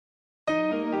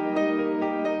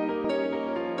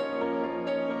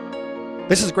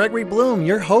This is Gregory Bloom,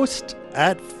 your host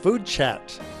at Food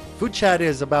Chat. Food Chat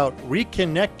is about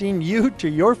reconnecting you to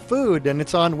your food, and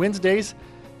it's on Wednesdays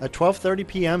at 12:30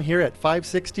 p.m. here at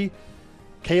 560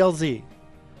 KLZ.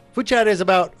 Food Chat is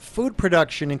about food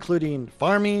production, including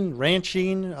farming,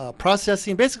 ranching,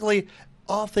 processing, basically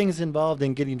all things involved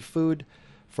in getting food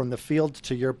from the field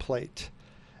to your plate.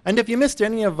 And if you missed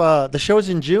any of the shows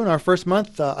in June, our first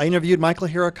month, I interviewed Michael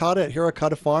Hirokata at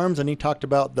Hirokata Farms, and he talked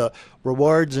about the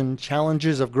rewards and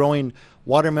challenges of growing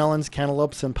watermelons,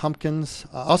 cantaloupes, and pumpkins.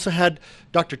 Also had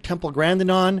Dr. Temple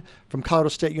Grandin on from Colorado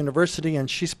State University,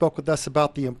 and she spoke with us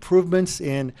about the improvements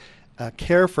in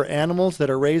care for animals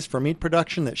that are raised for meat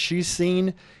production that she's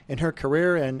seen in her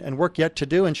career and work yet to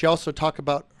do. And she also talked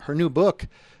about her new book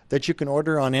that you can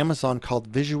order on Amazon called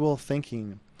Visual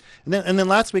Thinking. And then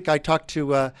last week I talked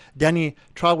to Danny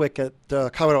Trawick at the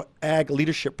Colorado Ag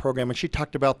Leadership Program, and she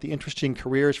talked about the interesting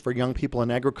careers for young people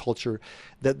in agriculture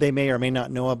that they may or may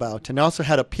not know about. And I also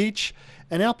had a peach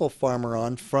and apple farmer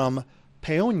on from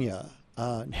Paonia,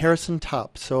 Harrison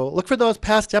Top. So look for those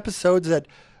past episodes at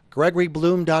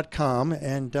gregorybloom.com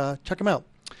and check them out.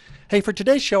 Hey, for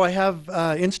today's show, I have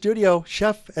in studio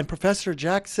Chef and Professor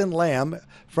Jackson Lamb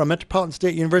from Metropolitan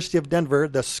State University of Denver,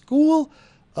 the School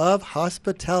of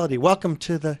Hospitality. Welcome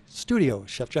to the studio,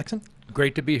 Chef Jackson.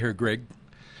 Great to be here, Greg.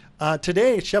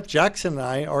 Today, Chef Jackson and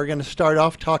I are going to start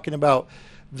off talking about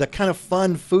the kind of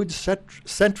fun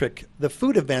food-centric, the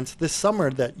food events this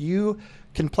summer that you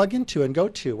can plug into and go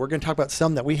to. We're going to talk about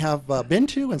some that we have been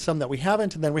to and some that we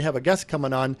haven't, and then we have a guest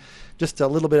coming on just a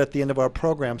little bit at the end of our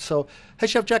program. So, hey,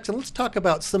 Chef Jackson, let's talk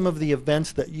about some of the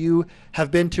events that you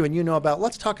have been to and you know about.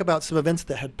 Let's talk about some events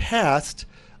that had passed,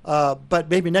 but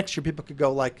maybe next year people could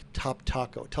go like Top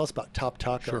Taco. Tell us about Top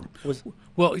Taco. Sure.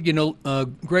 Well,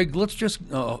 Greg, let's just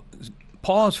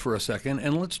pause for a second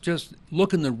and let's just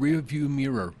look in the rearview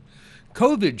mirror.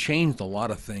 COVID changed a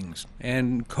lot of things,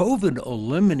 and COVID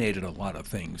eliminated a lot of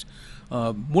things.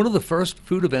 One of the first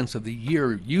food events of the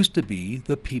year used to be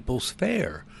the People's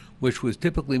Fair, which was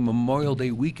typically Memorial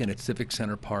Day weekend at Civic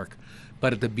Center Park.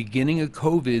 But at the beginning of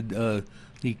COVID,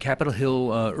 the Capitol Hill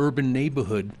urban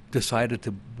neighborhood decided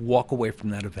to walk away from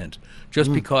that event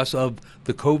just because of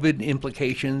the COVID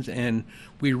implications, and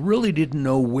we really didn't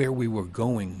know where we were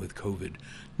going with COVID.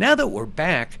 Now that we're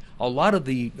back, a lot of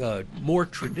the more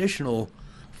traditional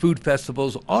food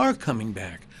festivals are coming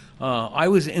back. I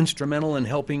was instrumental in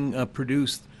helping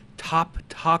produce Top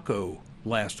Taco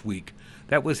last week.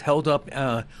 That was held up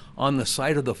on the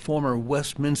site of the former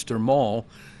Westminster Mall.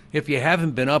 If you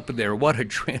haven't been up there, what a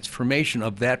transformation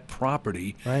of that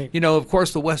property. Right. You know, of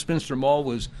course, the Westminster Mall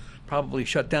was probably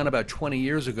shut down about 20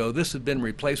 years ago. This has been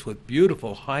replaced with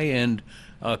beautiful high-end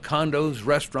condos,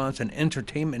 restaurants, and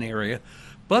entertainment area.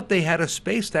 But they had a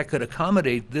space that could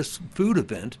accommodate this food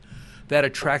event that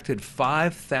attracted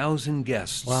 5,000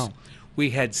 guests. Wow.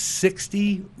 We had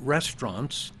 60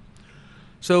 restaurants.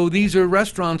 So these are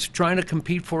restaurants trying to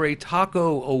compete for a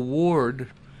taco award.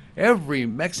 Every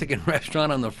Mexican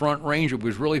restaurant on the Front Range. It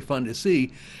was really fun to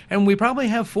see. And we probably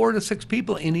have 4 to 6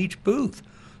 people in each booth.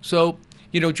 So,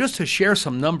 just to share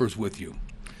some numbers with you,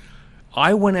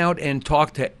 I went out and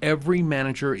talked to every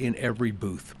manager in every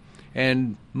booth.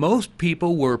 And most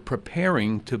people were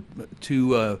preparing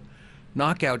to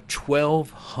knock out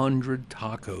 1,200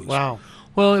 tacos. Wow.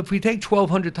 Well, if we take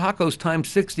 1,200 tacos times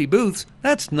 60 booths,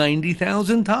 that's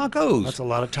 90,000 tacos. That's a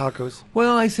lot of tacos.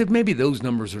 Well, I said maybe those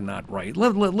numbers are not right.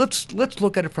 Let's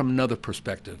look at it from another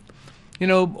perspective.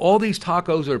 All these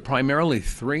tacos are primarily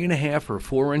 3.5 or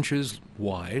 4 inches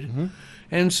wide. Mm-hmm.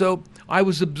 And so I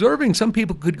was observing some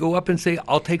people could go up and say,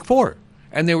 I'll take 4.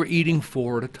 And they were eating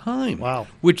 4 at a time. Wow.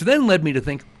 Which then led me to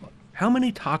think, how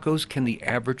many tacos can the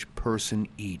average person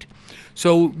eat?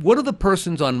 So one of the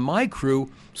persons on my crew,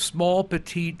 small,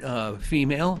 petite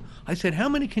female, I said, how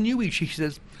many can you eat? She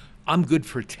says, I'm good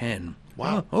for 10.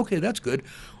 Wow. Oh, okay, that's good.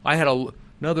 I had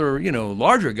another,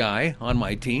 larger guy on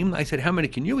my team. I said, how many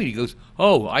can you eat? He goes,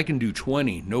 oh, I can do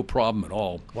 20, no problem at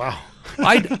all. Wow.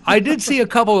 I did see a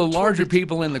couple of larger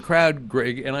people in the crowd,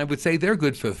 Greg, and I would say they're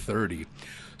good for 30.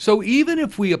 So even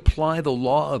if we apply the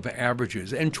law of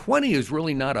averages, and 20 is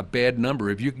really not a bad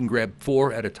number if you can grab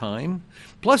 4 at a time,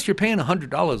 plus you're paying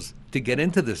 $100 to get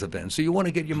into this event, so you want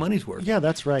to get your money's worth. Yeah,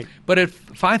 that's right. But at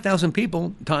 5,000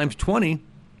 people times 20,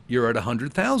 you're at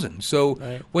 100,000. So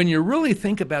right. When you really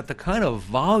think about the kind of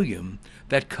volume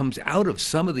that comes out of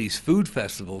some of these food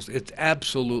festivals, it's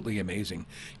absolutely amazing.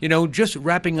 Just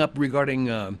wrapping up regarding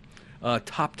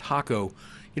Top Taco,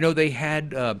 they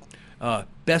had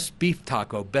best beef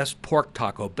taco, best pork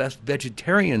taco, best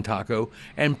vegetarian taco,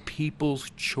 and people's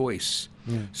choice.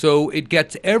 So it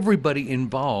gets everybody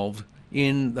involved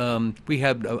we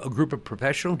have a group of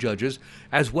professional judges,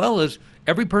 as well as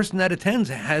every person that attends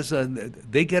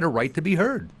they get a right to be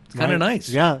heard. It's kind of nice.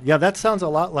 Yeah, that sounds a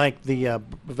lot like the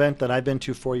event that I've been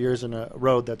to 4 years in a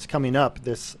row that's coming up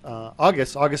this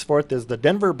August. August 4th is the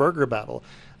Denver Burger Battle,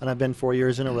 and I've been 4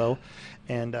 years in a row.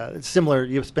 And it's similar.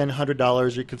 You spend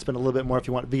 $100. You can spend a little bit more if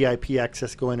you want VIP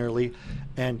access. Go in early,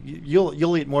 and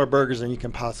you'll eat more burgers than you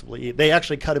can possibly eat. They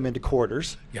actually cut them into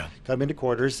quarters. Yeah, cut them into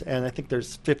quarters, and I think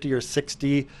there's 50 or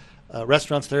 60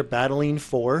 restaurants there battling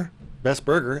for best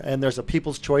burger, and there's a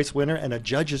People's Choice winner and a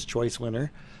Judge's Choice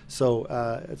winner. So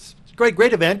it's a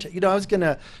great event.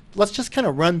 Let's just kind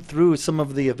of run through some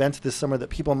of the events this summer that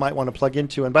people might want to plug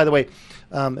into. And by the way,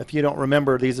 if you don't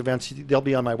remember these events, they'll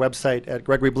be on my website at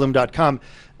gregorybloom.com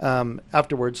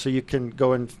afterwards, so you can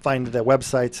go and find the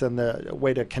websites and the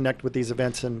way to connect with these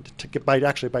events and to buy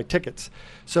tickets.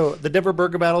 So the Denver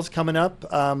Burger Battle is coming up.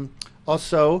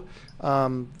 Also,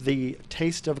 the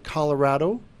Taste of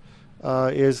Colorado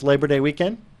is Labor Day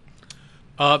weekend.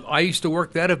 I used to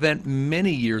work that event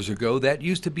many years ago. That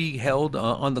used to be held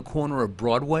on the corner of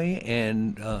Broadway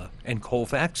and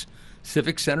Colfax,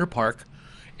 Civic Center Park,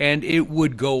 and it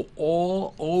would go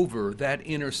all over that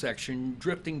intersection,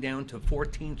 drifting down to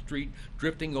 14th Street,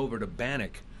 drifting over to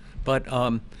Bannock. But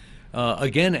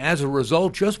again, as a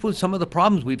result, just with some of the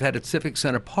problems we've had at Civic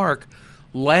Center Park,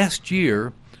 last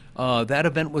year that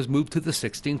event was moved to the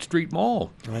 16th Street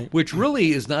Mall, right, which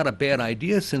really is not a bad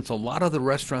idea since a lot of the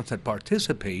restaurants that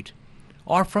participate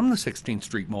are from the 16th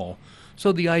Street Mall.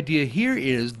 So the idea here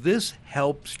is this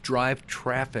helps drive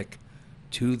traffic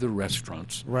to the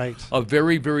restaurants. Right. A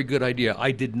very, very good idea.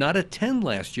 I did not attend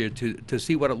last year to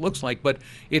see what it looks like, but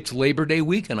it's Labor Day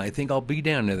weekend. I think I'll be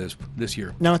down there this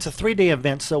year. Now, it's a 3-day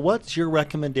event, so what's your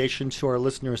recommendation to our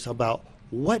listeners about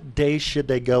what day should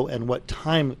they go and what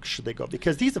time should they go?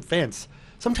 Because these events,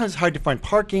 sometimes it's hard to find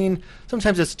parking.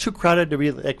 Sometimes it's too crowded to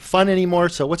be fun anymore.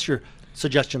 So what's your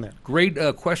suggestion there? Great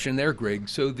question there, Greg.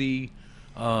 So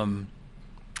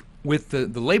with the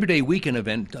Labor Day weekend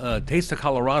event, Taste of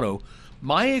Colorado,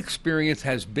 my experience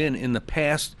has been in the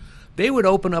past, they would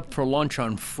open up for lunch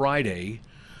on Friday.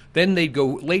 Then they'd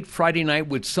go late Friday night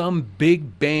with some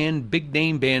big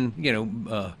name band,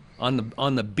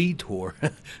 on the B tour,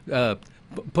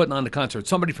 putting on the concert,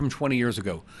 somebody from 20 years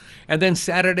ago. And then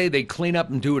Saturday, they clean up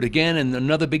and do it again, and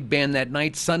another big band that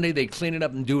night. Sunday, they clean it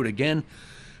up and do it again.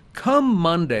 Come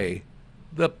Monday,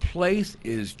 the place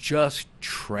is just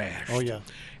trashed. Oh, yeah.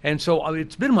 And so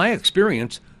it's been my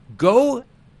experience, go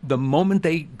the moment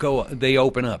they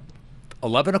open up,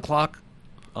 11 o'clock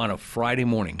on a Friday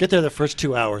morning. Get there the first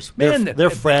 2 hours. Man, they're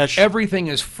fresh. Everything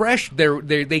is fresh.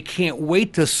 They can't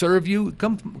wait to serve you.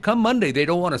 Come Monday, they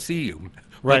don't want to see you.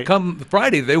 Right. But come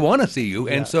Friday, they want to see you,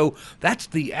 Yeah. and so that's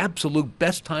the absolute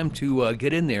best time to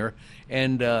get in there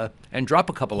and drop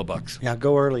a couple of bucks. Yeah,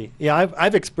 go early. Yeah,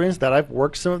 I've experienced that. I've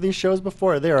worked some of these shows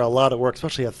before. They are a lot of work,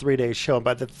 especially a 3-day show.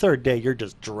 By the third day, you're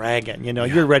just dragging.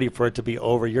 You're ready for it to be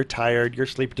over. You're tired. You're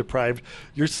sleep deprived.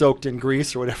 You're soaked in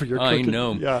grease or whatever you're cooking. I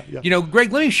know. Yeah.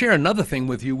 Greg, let me share another thing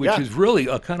with you, which Yeah. is really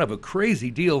a kind of a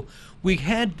crazy deal. We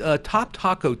had Top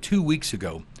Taco 2 weeks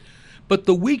ago, but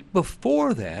the week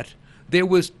before that, there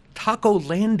was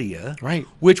Tacolandia, Right.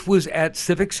 which was at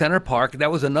Civic Center Park. That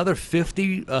was another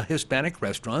 50 Hispanic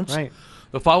restaurants. Right.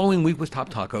 The following week was Top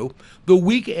Taco. The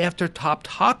week after Top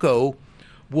Taco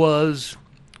was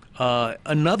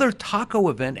another taco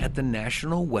event at the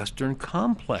National Western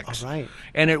Complex. All right.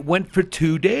 And it went for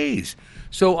 2 days.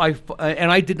 So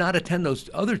I did not attend those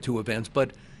other two events,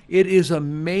 but it is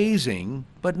amazing,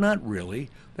 but not really,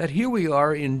 that here we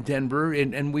are in Denver,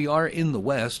 and we are in the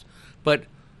West, but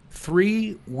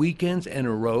 3 weekends in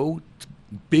a row,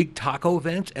 big taco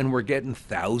events, and we're getting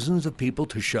thousands of people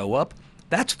to show up.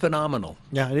 That's phenomenal.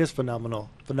 Yeah, it is phenomenal.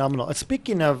 And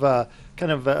speaking of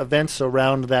events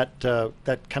around that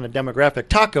kind of demographic,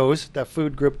 tacos, that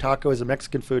food group, tacos and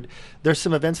Mexican food, there's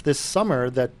some events this summer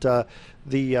that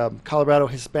the Colorado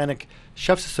Hispanic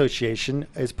Chefs Association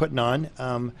is putting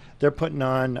on. They're putting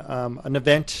on an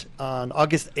event on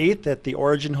August 8th at the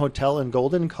Origin Hotel in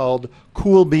Golden called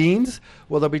Cool Beans.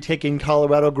 Well, they'll be taking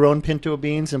Colorado-grown pinto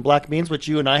beans and black beans, which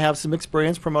you and I have some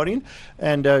experience promoting,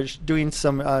 and doing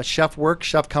some chef work,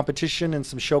 chef competition, and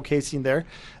some showcasing there.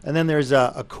 And then there's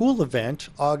a cool event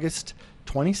August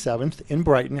 27th in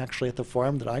Brighton, actually at the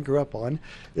farm that I grew up on.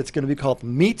 It's going to be called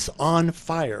Meats on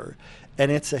Fire,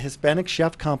 and it's a Hispanic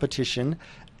chef competition.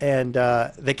 And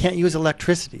they can't use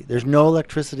electricity. There's no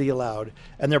electricity allowed.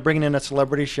 And they're bringing in a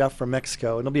celebrity chef from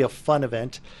Mexico. And it'll be a fun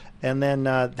event. And then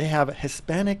they have a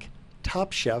Hispanic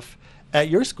Top Chef at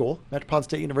your school, Metropolitan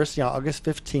State University, on August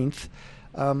 15th.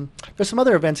 There's some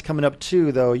other events coming up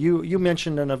too, though. You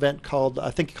mentioned an event called,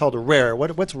 I think called Rare.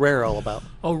 What's Rare all about?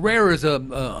 Oh, Rare is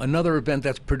another event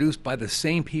that's produced by the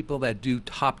same people that do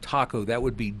Top Taco. That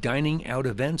would be dining out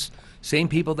events. Same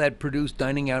people that produce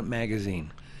Dining Out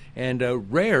magazine.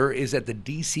 And Rare is at the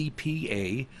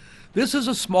DCPA. This is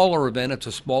a smaller event. It's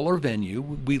a smaller venue.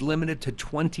 We limit it to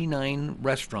 29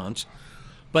 restaurants,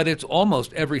 but it's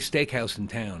almost every steakhouse in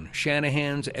town.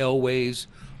 Shanahan's, Elway's,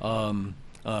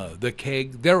 the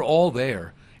Keg, they're all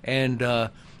there. And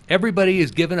everybody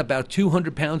is given about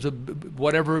 200 pounds of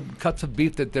whatever cuts of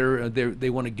beef that they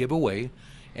want to give away.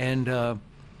 And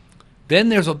then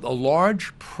there's a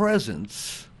large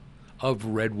presence of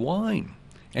red wine.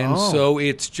 And so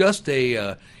it's just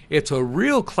it's a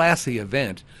real classy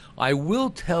event. I will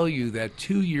tell you that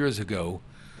 2 years ago,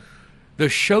 the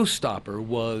showstopper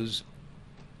was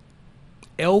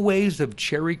Elway's of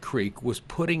Cherry Creek was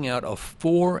putting out a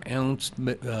 4-ounce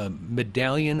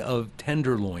medallion of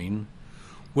tenderloin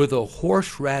with a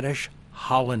horseradish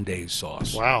hollandaise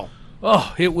sauce. Wow.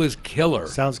 Oh, it was killer.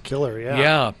 Sounds killer, yeah.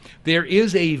 Yeah. There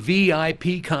is a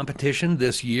VIP competition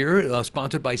this year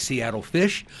sponsored by Seattle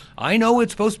Fish. I know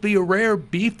it's supposed to be a rare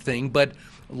beef thing, but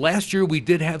last year we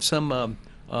did have some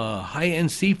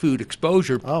high-end seafood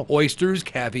exposure. Oysters,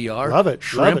 caviar, Love it.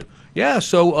 shrimp. Love it. Yeah,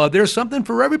 so there's something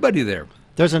for everybody there.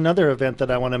 There's another event that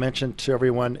I want to mention to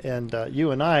everyone, and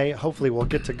you and I hopefully will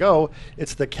get to go.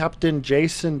 It's the Captain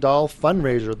Jason Dahl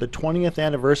fundraiser, the 20th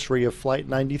anniversary of Flight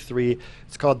 93.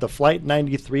 It's called the Flight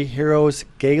 93 Heroes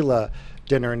Gala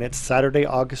Dinner, and it's Saturday,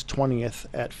 August 20th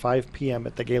at 5 p.m.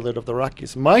 at the Gaylord of the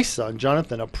Rockies. My son,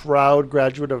 Jonathan, a proud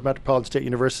graduate of Metropolitan State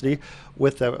University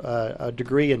with a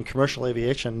degree in commercial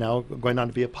aviation, now going on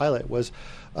to be a pilot, was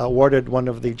awarded one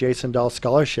of the Jason Dahl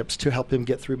scholarships to help him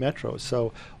get through Metro.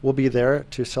 So we'll be there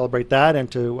to celebrate that and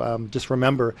to just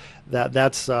remember that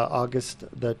that's August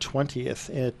the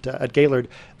 20th at Gaylord.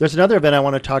 There's another event I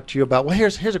want to talk to you about. Well,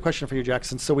 here's a question for you,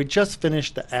 Jackson. So we just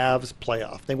finished the Avs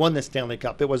playoff. They won the Stanley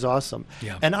Cup. It was awesome.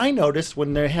 Yeah. And I noticed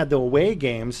when they had the away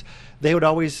games, they would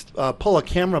always pull a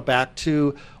camera back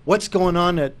to what's going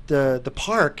on at the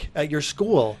park at your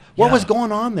school. What was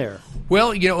going on there?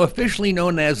 Well, officially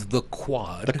known as the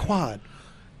Quad. The Quad.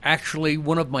 Actually,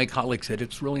 one of my colleagues said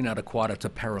it's really not a quad, it's a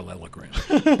parallelogram.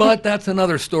 But that's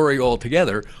another story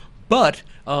altogether. But,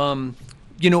 all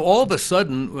of a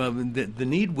sudden, the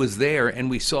need was there, and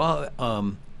we saw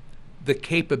the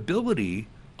capability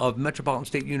of Metropolitan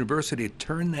State University to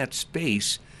turn that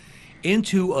space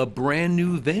into a brand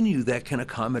new venue that can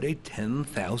accommodate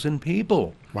 10,000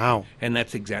 people. Wow. And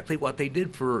that's exactly what they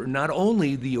did for not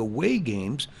only the away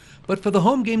games, but for the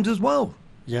home games as well.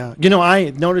 Yeah.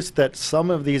 I noticed that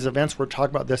some of these events we're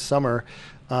talking about this summer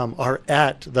are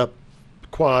at the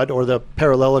Quad or the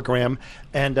parallelogram.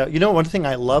 And, one thing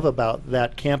I love about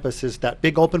that campus is that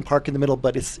big open park in the middle,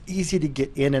 but it's easy to get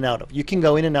in and out of. You can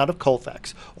go in and out of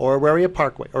Colfax or Auraria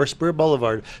Parkway or Spur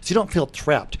Boulevard, so you don't feel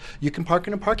trapped. You can park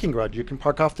in a parking garage. You can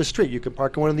park off the street. You can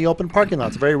park in one of the open parking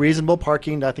lots. Very reasonable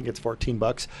parking. I think it's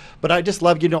 $14. But I just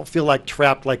love you don't feel like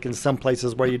trapped like in some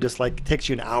places where you just it takes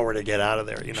you an hour to get out of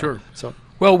there. Sure. So.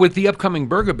 Well, with the upcoming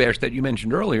Burger Bash that you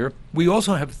mentioned earlier, we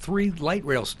also have 3 light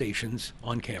rail stations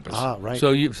on campus. Ah, right.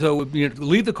 So you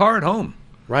leave the car at home.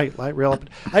 Right, light rail.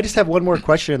 I just have one more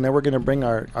question, and then we're going to bring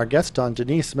our guest on,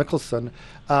 Denise Mickelsen.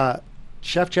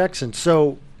 Chef Jackson,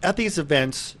 so at these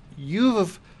events,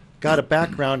 you've got a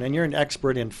background, and you're an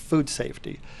expert in food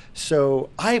safety. So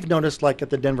I've noticed, like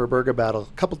at the Denver Burger Battle,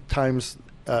 a couple of times,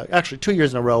 actually 2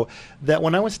 years in a row, that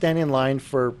when I was standing in line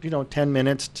for 10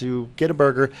 minutes to get a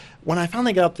burger, when I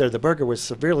finally got up there, the burger was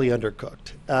severely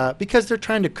undercooked because they're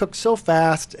trying to cook so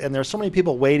fast and there's so many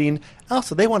people waiting.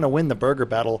 Also, they want to win the Burger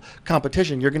Battle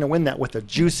competition. You're going to win that with a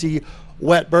juicy,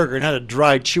 wet burger, not a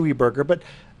dry, chewy burger. But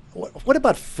what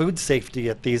about food safety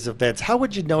at these events? How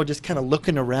would you know, just kind of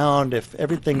looking around, if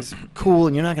everything's cool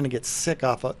and you're not going to get sick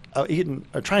off eating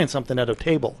or trying something at a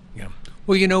table? Yeah.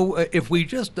 Well, if we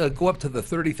just go up to the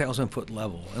 30,000-foot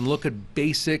level and look at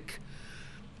basic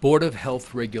Board of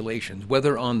Health regulations,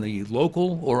 whether on the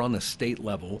local or on the state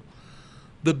level,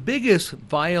 the biggest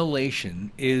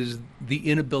violation is the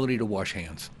inability to wash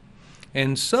hands.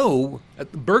 And so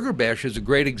Burger Bash is a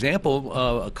great example.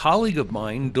 A colleague of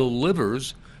mine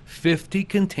delivers 50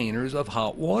 containers of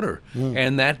hot water,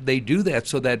 and that they do that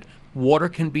so that water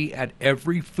can be at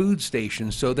every food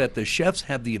station so that the chefs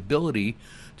have the ability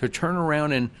to turn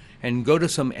around and go to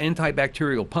some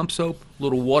antibacterial pump soap,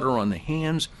 little water on the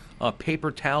hands, paper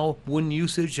towel, one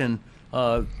usage, and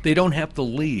they don't have to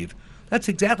leave. That's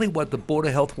exactly what the Board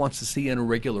of Health wants to see in a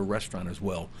regular restaurant as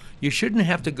well. You shouldn't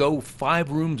have to go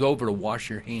 5 rooms over to wash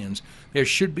your hands. There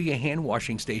should be a hand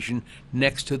washing station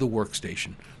next to the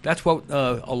workstation. That's what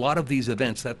a lot of these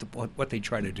events, that's what they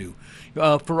try to do.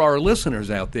 For our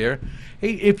listeners out there,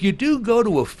 hey, if you do go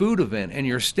to a food event and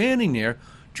you're standing there,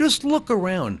 just look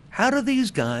around. How do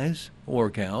these guys or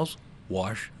gals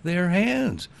wash their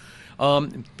hands?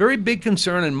 Very big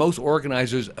concern, and most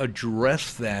organizers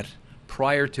address that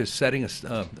prior to setting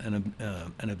an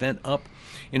event up.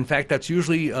 In fact, that's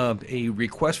usually a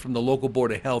request from the local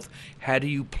Board of Health. How do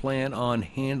you plan on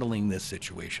handling this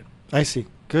situation? I see.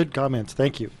 Good comments.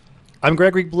 Thank you. I'm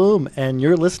Gregory Bloom, and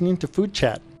you're listening to Food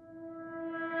Chat.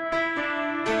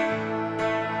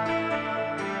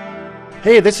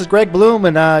 Hey, this is Greg Bloom,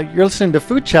 and you're listening to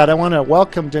Food Chat. I want to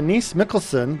welcome Denise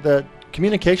Mickelsen, the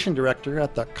Communication Director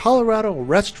at the Colorado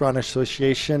Restaurant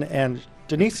Association, and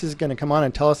Denise is going to come on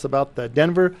and tell us about the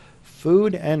Denver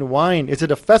Food and Wine. Is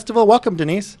it a festival? Welcome,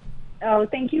 Denise. Oh,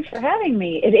 thank you for having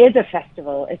me. It is a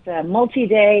festival. It's a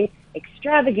multi-day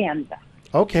extravaganza.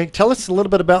 Okay, tell us a little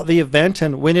bit about the event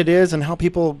and when it is and how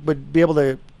people would be able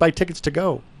to buy tickets to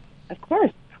go. Of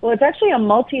course. Well, it's actually a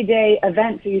multi-day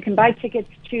event, so you can buy tickets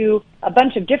to a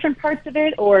bunch of different parts of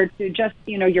it or to just,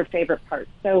 your favorite parts.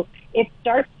 So it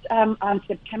starts on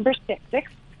September 6th,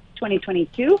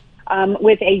 2022,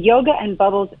 with a Yoga and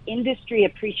Bubbles Industry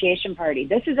Appreciation Party.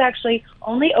 This is actually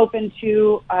only open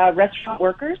to restaurant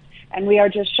workers, and we are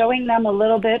just showing them a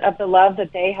little bit of the love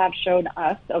that they have shown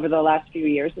us over the last few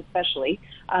years, especially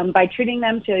by treating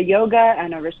them to yoga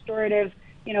and a restorative,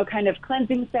 kind of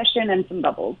cleansing session and some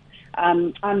bubbles.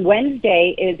 On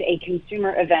Wednesday is a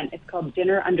consumer event. It's called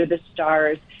Dinner Under the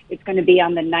Stars. It's going to be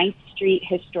on the 9th Street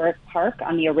Historic Park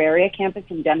on the Auraria campus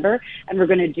in Denver. And we're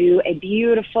going to do a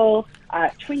beautiful,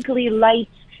 twinkly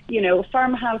lights,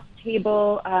 farmhouse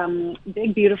table,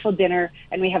 big, beautiful dinner.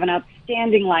 And we have an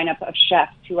outstanding lineup of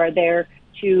chefs who are there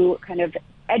to kind of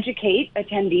educate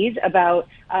attendees about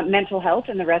mental health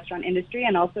in the restaurant industry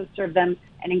and also serve them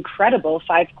an incredible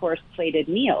 5-course plated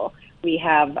meal. We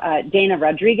have Dana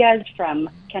Rodriguez from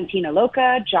Cantina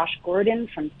Loca, Josh Gordon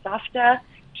from Safta,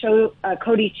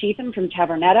 Cody Cheatham from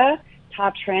Tavernetta,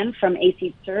 Ta Tran from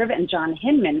AC Serve, and John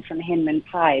Hinman from Hinman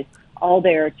Pies, all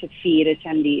there to feed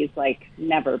attendees like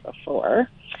never before.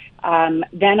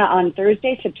 Then on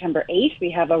Thursday, September 8th,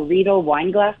 we have a Riedel wine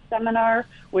glass seminar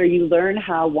where you learn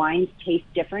how wines taste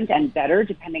different and better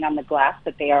depending on the glass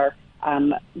that they are,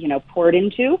 poured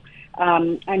into.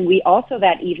 And we also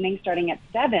that evening, starting at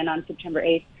 7 on September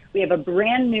 8th, we have a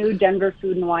brand new Denver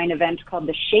Food and Wine event called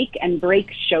the Shake and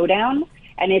Break Showdown,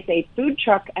 and it's a food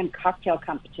truck and cocktail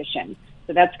competition.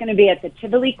 So that's going to be at the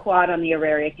Tivoli Quad on the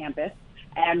Auraria campus,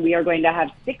 and we are going to have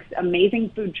 6 amazing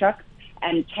food trucks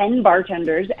and 10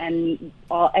 bartenders, and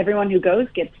everyone who goes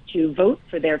gets to vote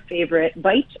for their favorite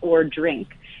bite or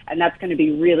drink, and that's going to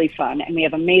be really fun. And we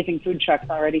have amazing food trucks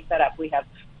already set up. We have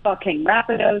Fucking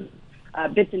Rapidos,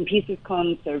 Bits and Pieces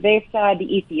con Cerveza,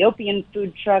 the Ethiopian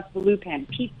food truck, Blue Pan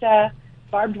Pizza,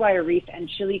 Barbed Wire Reef, and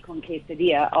Chili con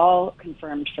Quesadilla, all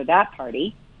confirmed for that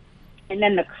party. And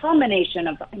then the culmination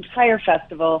of the entire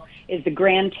festival is the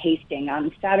grand tasting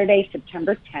on Saturday,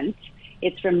 September 10th.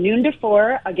 It's from noon to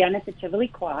 4, again at the Tivoli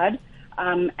Quad,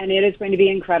 and it is going to be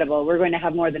incredible. We're going to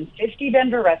have more than 50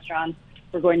 Denver restaurants.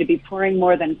 We're going to be pouring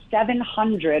more than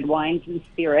 700 wines and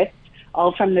spirits,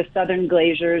 all from the Southern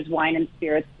Glazers Wine and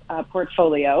Spirits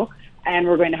portfolio. And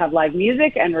we're going to have live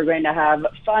music, and we're going to have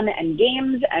fun and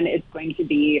games, and it's going to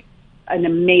be an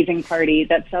amazing party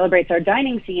that celebrates our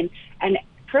dining scene. And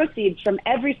proceeds from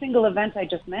every single event I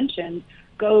just mentioned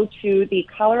go to the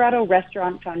Colorado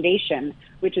Restaurant Foundation,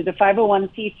 which is a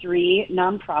 501c3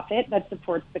 nonprofit that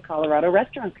supports the Colorado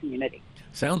restaurant community.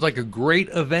 Sounds like a great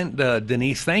event,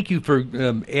 Denise. Thank you for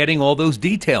adding all those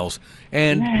details.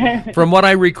 And from what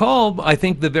I recall, I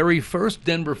think the very first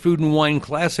Denver Food and Wine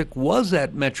Classic was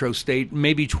at Metro State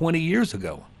maybe 20 years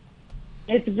ago.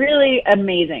 It's really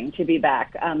amazing to be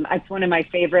back. It's one of my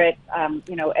favorite,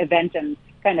 event and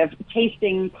kind of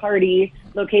tasting party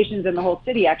locations in the whole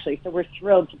city, actually. So we're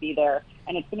thrilled to be there.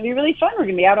 And it's going to be really fun. We're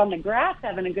going to be out on the grass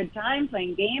having a good time,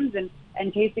 playing games, and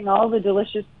tasting all the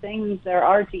delicious things there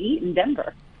are to eat in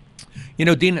Denver.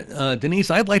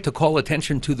 Denise, I'd like to call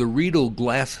attention to the Riedel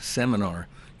Glass Seminar.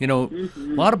 A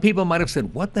lot of people might have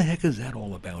said, what the heck is that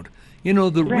all about?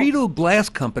 The Riedel Glass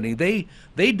Company,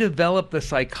 they develop the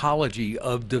psychology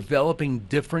of developing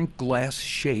different glass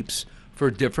shapes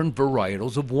for different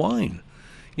varietals of wine.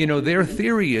 Their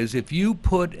theory is if you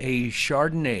put a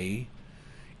Chardonnay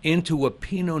into a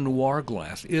Pinot Noir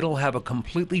glass, it'll have a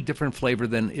completely different flavor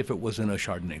than if it was in a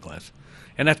Chardonnay glass.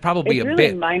 And that's probably it's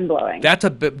really mind-blowing. That's a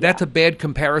bad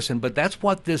comparison, but that's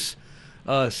what this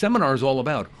seminar is all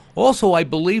about. Also, I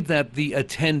believe that the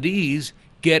attendees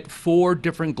get 4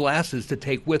 different glasses to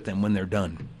take with them when they're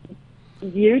done.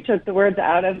 You took the words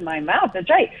out of my mouth. That's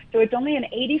right. So it's only an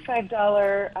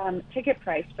 $85 ticket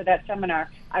price for that seminar.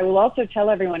 I will also tell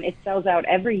everyone it sells out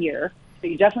every year, so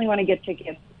you definitely want to get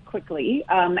tickets quickly.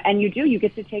 And you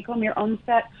get to take home your own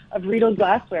set of Riedel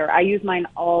glassware. I use mine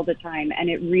all the time, and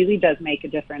it really does make a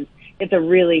difference. It's a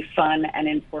really fun and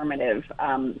informative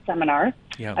seminar.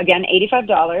 Yeah. Again,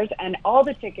 $85, and all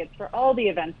the tickets for all the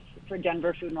events for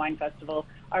Denver Food and Wine Festival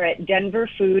are at Denver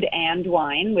Food and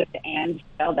Wine, with the and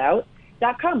spelled out,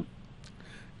 .com.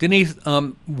 Denise,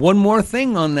 one more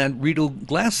thing on that Riedel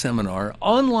Glass seminar.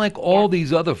 Unlike all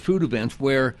these other food events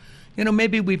where,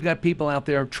 maybe we've got people out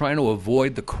there trying to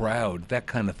avoid the crowd, that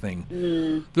kind of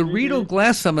thing. The Riedel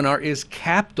Glass seminar is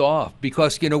capped off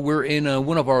because, we're in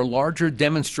one of our larger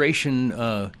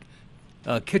demonstration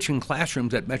kitchen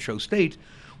classrooms at Metro State.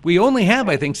 We only have,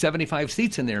 I think, 75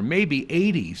 seats in there, maybe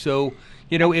 80. So,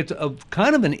 it's a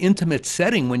kind of an intimate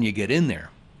setting when you get in there.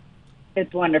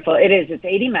 It's wonderful. It is. It's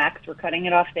 80 max. We're cutting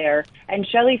it off there. And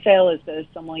Shelley Sale is the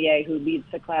sommelier who leads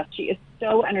the class. She is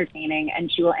so entertaining,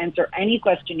 and she will answer any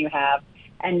question you have.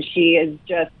 And she is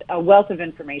just a wealth of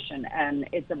information, and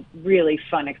it's a really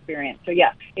fun experience. So,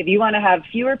 yeah, if you want to have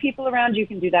fewer people around, you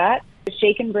can do that. The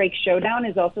Shake and Break Showdown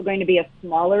is also going to be a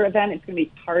smaller event. It's going to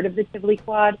be part of the Tivoli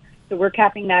Quad. So we're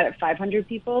capping that at 500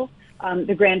 people.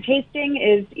 The Grand Tasting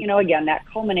is, again, that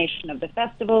culmination of the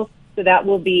festival. So that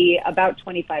will be about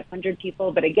 2,500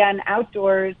 people. But again,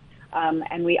 outdoors,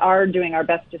 and we are doing our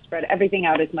best to spread everything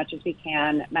out as much as we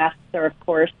can. Masks are, of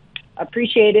course,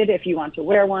 appreciated if you want to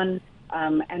wear one.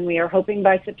 And we are hoping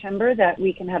by September that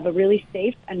we can have a really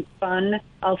safe and fun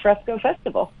al fresco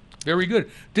festival. Very good.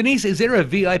 Denise, is there a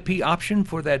VIP option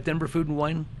for that Denver Food and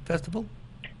Wine Festival?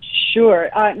 Sure.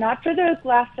 Not for the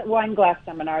wine glass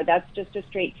seminar. That's just a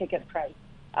straight ticket price.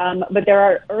 But there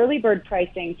are early bird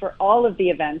pricing for all of the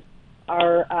events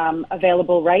are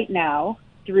available right now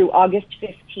through August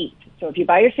 15th. So if you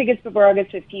buy your tickets before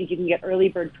August 15th, you can get early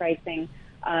bird pricing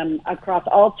across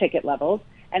all ticket levels.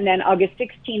 And then August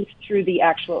 16th through the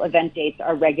actual event dates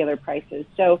are regular prices.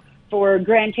 So for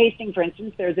Grand Tasting, for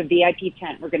instance, there's a VIP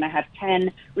tent. We're going to have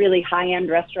 10 really high-end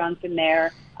restaurants in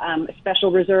there,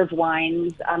 special reserve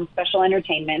wines, special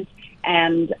entertainment,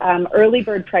 and early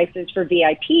bird prices for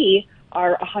VIP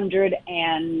are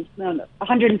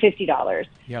 $150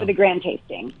 for the Grand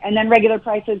Tasting, and then regular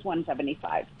price is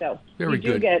 $175. So you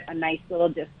do get a nice little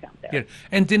discount there. Yeah.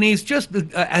 And Denise, just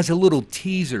as a little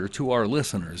teaser to our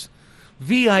listeners,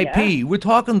 VIP, we're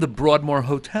talking the Broadmoor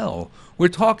Hotel, we're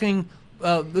talking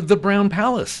the Brown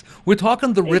Palace, we're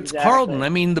talking the Ritz-Carlton. I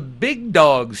mean, the big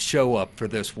dogs show up for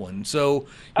this one. So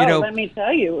let me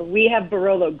tell you, we have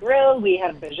Barolo Grill, we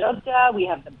have Bajota, we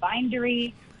have the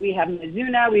Bindery, we have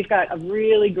Mizuna. We've got a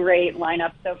really great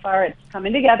lineup so far. It's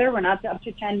coming together. We're not up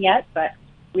to 10 yet, but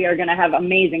we are going to have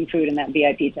amazing food in that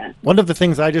VIP tent. One of the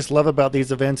things I just love about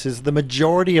these events is the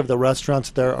majority of the restaurants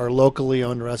there are locally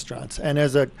owned restaurants. And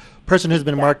as a person who's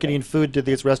been marketing food to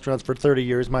these restaurants for 30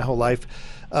 years, my whole life,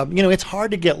 it's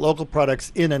hard to get local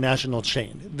products in a national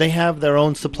chain. They have their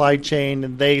own supply chain,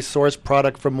 and they source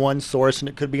product from one source, and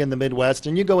it could be in the Midwest.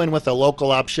 And you go in with a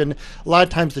local option. A lot of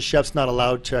times the chef's not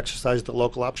allowed to exercise the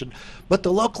local option. But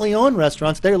the locally owned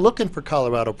restaurants, they're looking for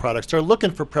Colorado products. They're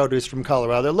looking for produce from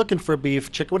Colorado. They're looking for beef,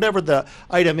 chicken, whatever the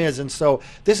item is. And so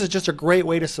this is just a great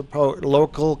way to support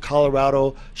local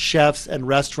Colorado chefs and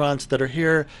restaurants that are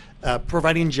here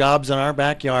providing jobs in our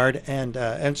backyard and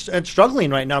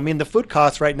struggling right now. I mean, the food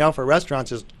costs right now for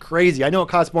restaurants is crazy. I know it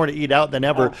costs more to eat out than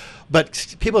ever,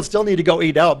 but people still need to go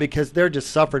eat out because they're just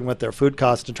suffering with their food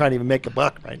costs and trying to even make a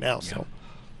buck right now. So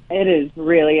it is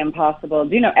really impossible.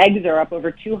 Do you know eggs are up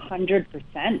over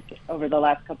 200% over the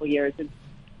last couple of years?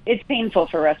 It's painful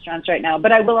for restaurants right now.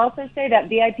 But I will also say that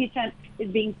VIP tent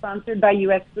is being sponsored by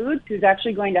U.S. Foods, who's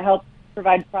actually going to help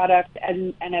provide product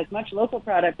and as much local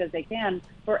product as they can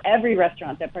for every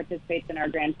restaurant that participates in our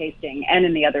Grand Tasting and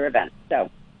in the other events. So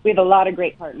we have a lot of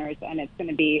great partners, and it's going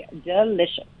to be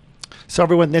delicious. So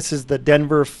everyone, this is the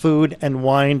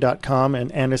denverfoodandwine.com,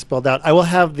 and Anna spelled out. I will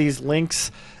have these links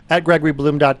at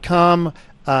gregorybloom.com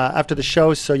after the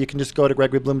show, so you can just go to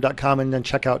gregorybloom.com and then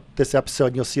check out this episode,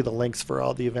 and you'll see the links for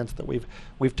all the events that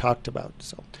we've talked about.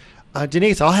 So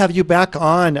Denise, I'll have you back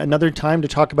on another time to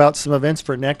talk about some events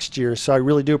for next year. So I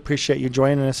really do appreciate you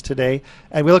joining us today.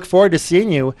 And we look forward to seeing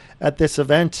you at this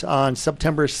event on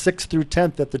September 6th through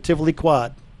 10th at the Tivoli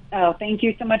Quad. Oh, thank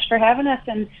you so much for having us,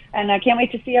 and I can't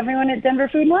wait to see everyone at Denver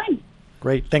Food and Wine.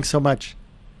 Great. Thanks so much.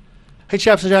 Hey,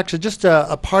 Chefs, actually, just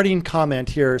a parting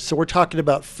comment here. So we're talking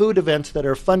about food events that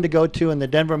are fun to go to in the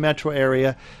Denver metro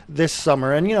area this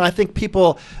summer. And, I think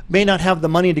people may not have the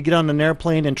money to get on an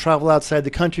airplane and travel outside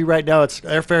the country right now.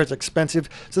 Airfare is expensive.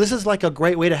 So this is like a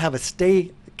great way to have a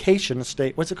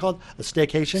what's it called? A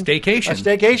staycation? Staycation. A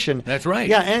staycation. That's right.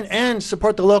 Yeah, and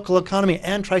support the local economy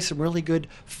and try some really good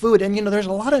food. And, there's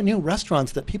a lot of new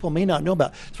restaurants that people may not know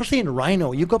about, especially in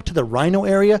Rhino. You go up to the Rhino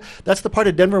area. That's the part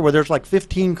of Denver where there's like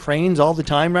 15 cranes all the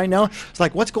time right now. It's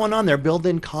like, what's going on? They're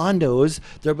building condos.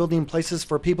 They're building places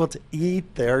for people to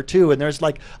eat there, too. And there's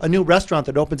like a new restaurant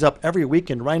that opens up every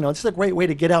week in Rhino. It's a great way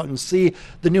to get out and see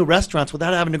the new restaurants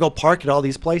without having to go park at all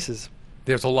these places.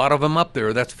 There's a lot of them up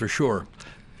there, that's for sure.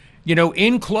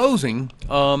 In closing,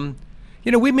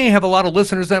 we may have a lot of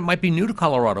listeners that might be new to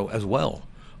Colorado as well.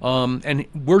 And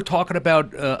we're talking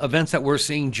about events that we're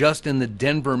seeing just in the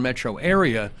Denver metro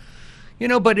area.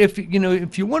 But if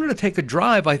you wanted to take a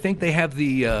drive, I think they have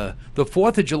the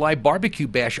 4th of July barbecue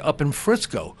bash up in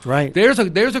Frisco. Right. There's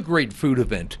a great food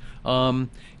event.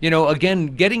 Again,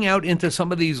 getting out into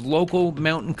some of these local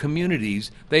mountain communities,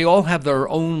 they all have their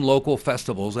own local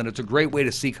festivals, and it's a great way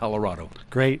to see Colorado.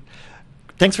 Great.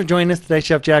 Thanks for joining us today,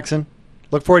 Chef Jackson.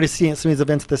 Look forward to seeing some of these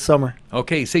events this summer.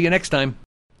 Okay, see you next time.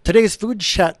 Today's Food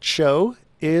Chat show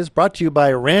is brought to you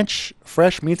by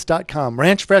RanchFreshMeats.com.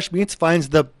 Ranch Fresh Meats finds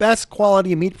the best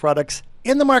quality meat products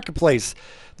in the marketplace,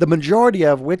 the majority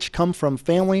of which come from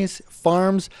families,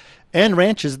 farms, and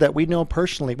ranches that we know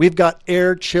personally. We've got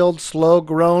air-chilled,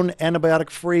 slow-grown,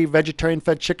 antibiotic-free,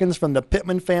 vegetarian-fed chickens from the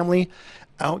Pittman family,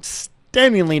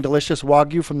 outstandingly delicious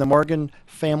Wagyu from the Morgan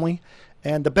family,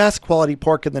 and the best quality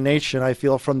pork in the nation, I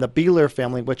feel, from the Beeler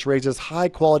family, which raises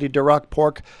high-quality Duroc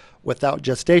pork without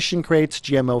gestation crates,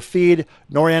 GMO feed,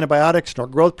 nor antibiotics, nor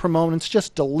growth promotants,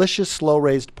 just delicious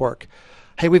slow-raised pork.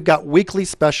 Hey, we've got weekly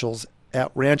specials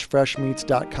at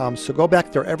ranchfreshmeats.com. So go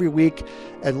back there every week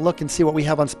and look and see what we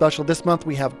have on special. This month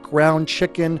we have ground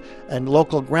chicken and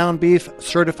local ground beef,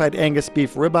 certified Angus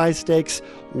beef ribeye steaks,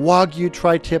 Wagyu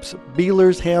tri-tips,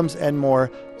 Beelers, hams, and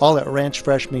more, all at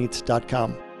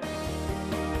ranchfreshmeats.com.